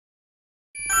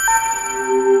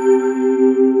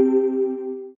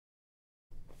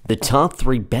The top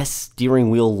 3 best steering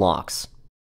wheel locks.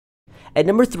 At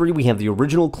number 3, we have the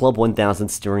original Club 1000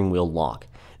 steering wheel lock.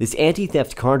 This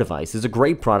anti-theft car device is a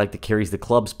great product that carries the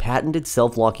Club's patented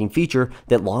self-locking feature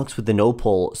that locks with the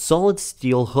no-pull, solid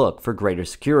steel hook for greater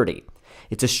security.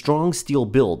 It's a strong steel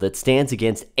build that stands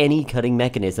against any cutting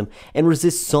mechanism and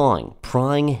resists sawing,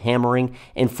 prying, hammering,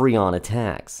 and free-on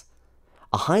attacks.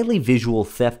 A highly visual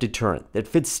theft deterrent that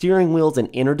fits steering wheels in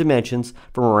inner dimensions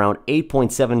from around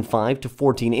 8.75 to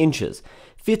 14 inches,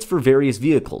 fits for various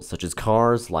vehicles such as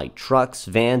cars, light trucks,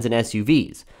 vans, and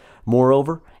SUVs.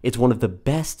 Moreover, it's one of the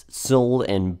best sold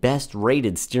and best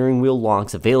rated steering wheel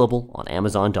locks available on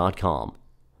Amazon.com.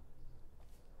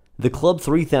 The Club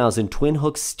 3000 Twin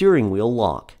Hook Steering Wheel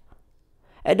Lock.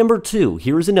 At number 2,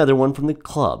 here is another one from the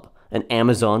Club, an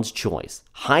Amazon's choice.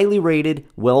 Highly rated,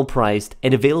 well priced,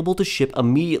 and available to ship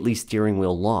immediately steering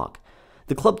wheel lock.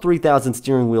 The Club 3000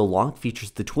 steering wheel lock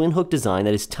features the twin hook design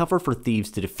that is tougher for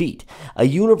thieves to defeat, a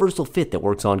universal fit that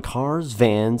works on cars,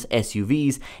 vans,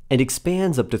 SUVs, and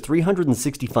expands up to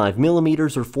 365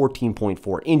 millimeters or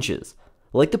 14.4 inches.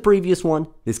 Like the previous one,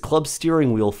 this Club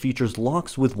steering wheel features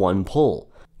locks with one pull.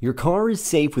 Your car is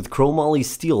safe with chromoly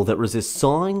steel that resists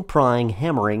sawing, prying,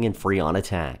 hammering, and free-on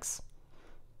attacks.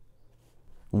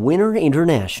 Winner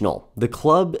International, the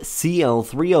Club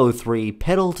CL303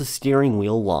 Pedal to Steering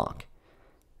Wheel Lock.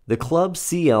 The Club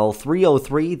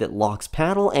CL303 that locks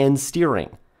paddle and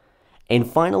steering. And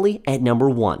finally, at number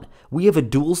 1, we have a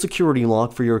dual security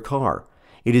lock for your car.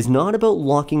 It is not about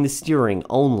locking the steering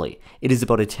only. It is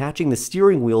about attaching the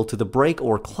steering wheel to the brake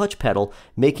or clutch pedal,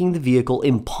 making the vehicle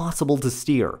impossible to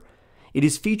steer. It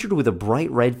is featured with a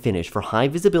bright red finish for high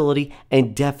visibility,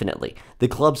 and definitely, the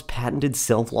Club's patented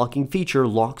self-locking feature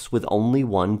locks with only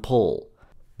one pull.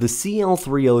 The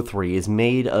CL303 is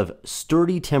made of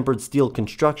sturdy tempered steel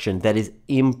construction that is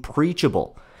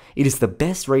unpreachable. It is the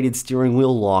best rated steering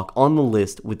wheel lock on the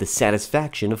list with the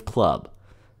satisfaction of Club.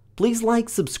 Please like,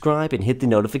 subscribe, and hit the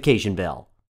notification bell.